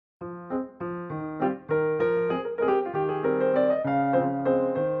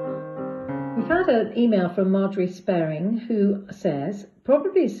We've had an email from Marjorie Sparing who says,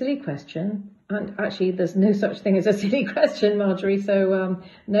 probably a silly question, and actually there's no such thing as a silly question, Marjorie, so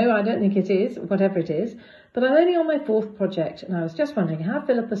no, I don't think it is, whatever it is, but I'm only on my 4th project and I was just wondering how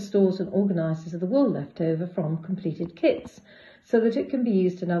Phillipa stores and organises the wool left over from completed kits so that it can be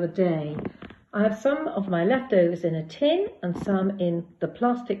used another day. I have some of my leftovers in a tin and some in the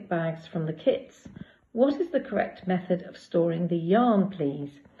plastic bags from the kits. What is the correct method of storing the yarn,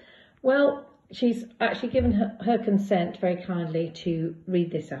 please? Well, she's actually given her consent very kindly to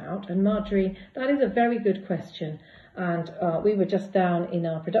read this out. And Marjorie, that is a very good question. And we were just down in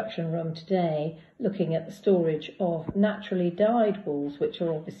our production room today looking at the storage of naturally dyed wools, which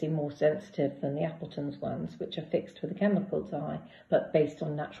are obviously more sensitive than the Appleton's ones, which are fixed with a chemical dye, but based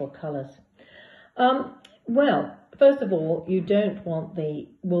on natural colours. Well, first of all, you don't want the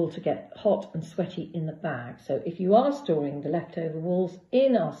wool to get hot and sweaty in the bag. So if you are storing the leftover wools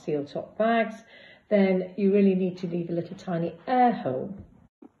in our seal top bags, then you really need to leave a little tiny air hole.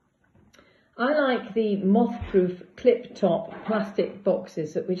 I like the moth-proof clip-top plastic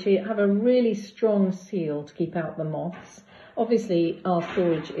boxes which have a really strong seal to keep out the moths. Obviously, our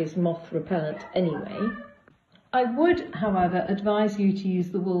storage is moth repellent anyway. I would, however, advise you to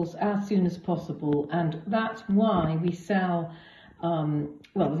use the wools as soon as possible, and that's why we sell, well,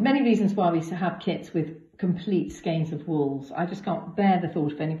 there's many reasons why we have kits with complete skeins of wools. I just can't bear the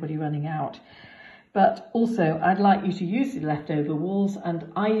thought of anybody running out. But also, I'd like you to use the leftover wools,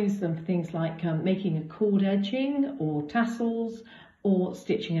 and I use them for things like making a cord edging or tassels or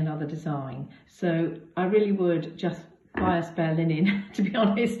stitching another design. So I really would just buy a spare linen, to be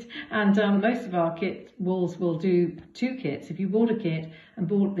honest, and most of our wools will do 2 kits. If you bought a kit and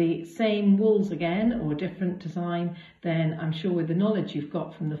bought the same wools again or a different design, then I'm sure with the knowledge you've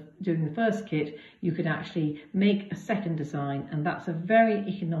got from doing the first kit, you could actually make a second design, and that's a very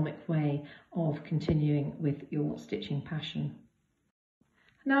economic way of continuing with your stitching passion.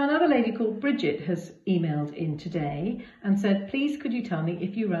 Now, another lady called Bridget has emailed in today and said, please could you tell me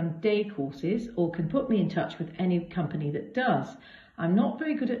if you run day courses or can put me in touch with any company that does. I'm not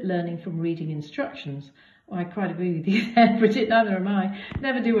very good at learning from reading instructions. Well, I quite agree with you there, Bridget, neither am I.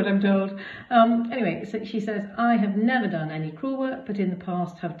 Never do what I'm told. Anyway, so she says, I have never done any crewel work, but in the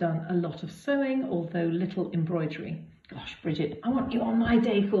past have done a lot of sewing, although little embroidery. Gosh, Bridget, I want you on my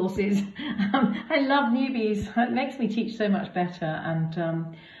day courses. I love newbies. It makes me teach so much better.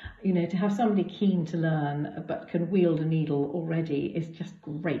 And, you know, to have somebody keen to learn but can wield a needle already is just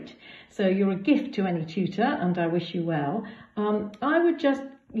great. So you're a gift to any tutor, and I wish you well. I would just,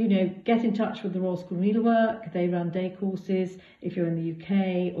 you know, get in touch with the Royal School of Needlework. They run day courses. If you're in the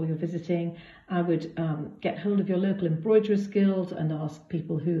UK or you're visiting, I would get hold of your local embroiderers guild and ask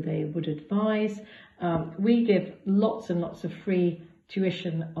people who they would advise. We give lots and lots of free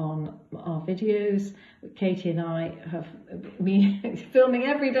tuition on our videos. Katie and I have been filming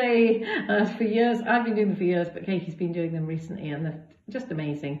every day for years. I've been doing them for years, but Katie's been doing them recently, and they're just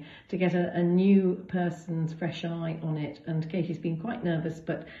amazing to get a new person's fresh eye on it. And Katie's been quite nervous,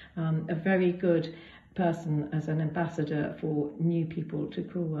 but a very good person as an ambassador for new people to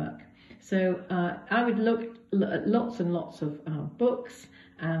crewel work. So I would look at lots and lots of books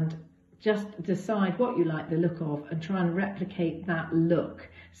and just decide what you like the look of and try and replicate that look.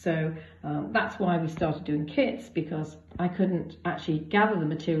 So that's why we started doing kits, because I couldn't actually gather the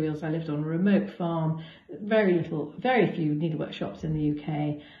materials. I lived on a remote farm, very few needlework shops in the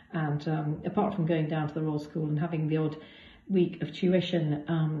UK, and apart from going down to the Royal School and having the odd week of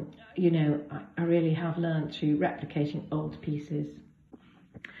tuition, you know, I really have learned through replicating old pieces.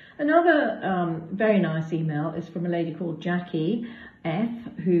 Another very nice email is from a lady called Jackie F,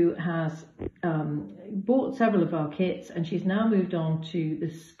 who has bought several of our kits, and she's now moved on to the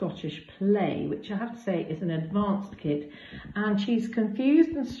Scottish Play, which I have to say is an advanced kit, and she's confused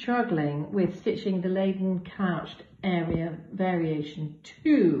and struggling with stitching the Laden Couched Area Variation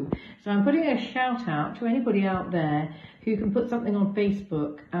 2. So I'm putting a shout out to anybody out there who can put something on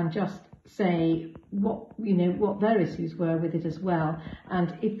Facebook and just say what their issues were with it as well,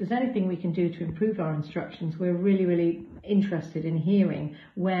 and if there's anything we can do to improve our instructions. We're really interested in hearing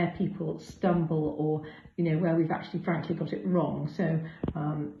where people stumble, or where we've actually frankly got it wrong. So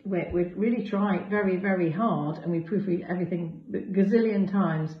we're really trying very hard, and we proofread everything a gazillion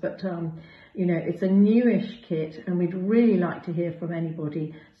times, but it's a newish kit, and we'd really like to hear from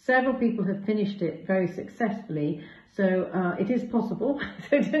anybody. Several people have finished it very successfully, so it is possible.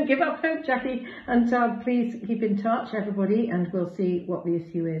 So don't give up hope, Jackie, and please keep in touch, everybody, and we'll see what the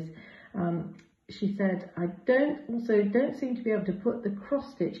issue is. She said, I don't seem to be able to put the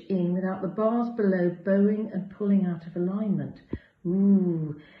cross stitch in without the bars below bowing and pulling out of alignment.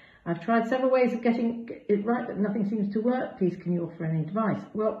 Ooh, I've tried several ways of getting it right, but nothing seems to work. Please, can you offer any advice?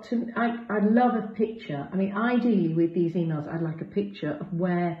 Well, I love a picture. I mean, ideally with these emails, I'd like a picture of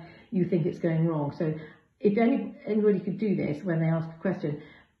where you think it's going wrong. So if anybody could do this when they ask a question,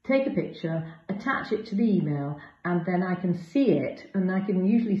 take a picture, attach it to the email, and then I can see it, and I can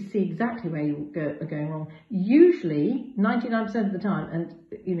usually see exactly where you are going wrong. Usually, 99% of the time, and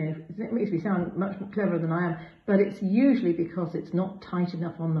you know, it makes me sound much more cleverer than I am, but it's usually because it's not tight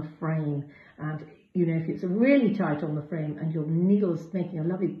enough on the frame. And you know, if it's really tight on the frame and your needle's making a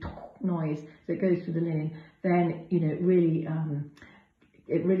lovely noise that goes through the linen, then you know,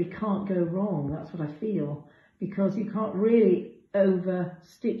 it really can't go wrong. That's what I feel, because you can't really over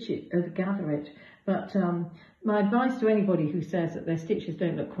gather it. But my advice to anybody who says that their stitches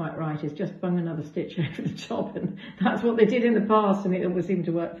don't look quite right is just bung another stitch over the top, and that's what they did in the past, and it always seemed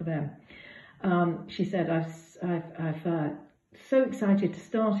to work for them. She said, I've so excited to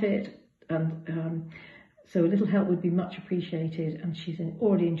start it, and so a little help would be much appreciated, and she's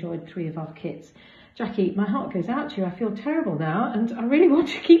already enjoyed 3 of our kits. Jackie, my heart goes out to you. I feel terrible now, and I really want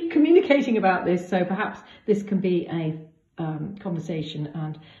to keep communicating about this, so perhaps this can be a conversation.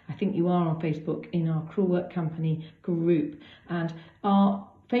 And I think you are on Facebook in our Crewel Company group, and our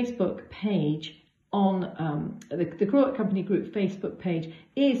Facebook page on the Crewel Company group Facebook page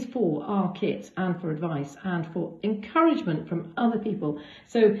is for our kits and for advice and for encouragement from other people.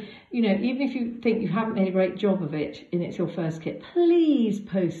 So, you know, even if you think you haven't made a great job of it and it's your first kit, please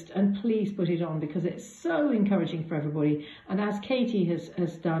post and please put it on, because it's so encouraging for everybody. And as Katie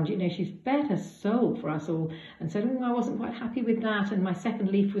has done, you know, she's bared her soul for us all and said, oh, I wasn't quite happy with that, and my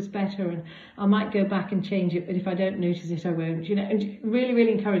second leaf was better, and I might go back and change it, but if I don't notice it, I won't, you know, and really,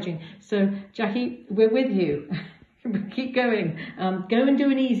 really encouraging. So Jackie, we're with you. Keep going. Go and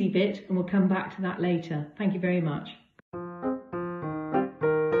do an easy bit, and we'll come back to that later. Thank you very much.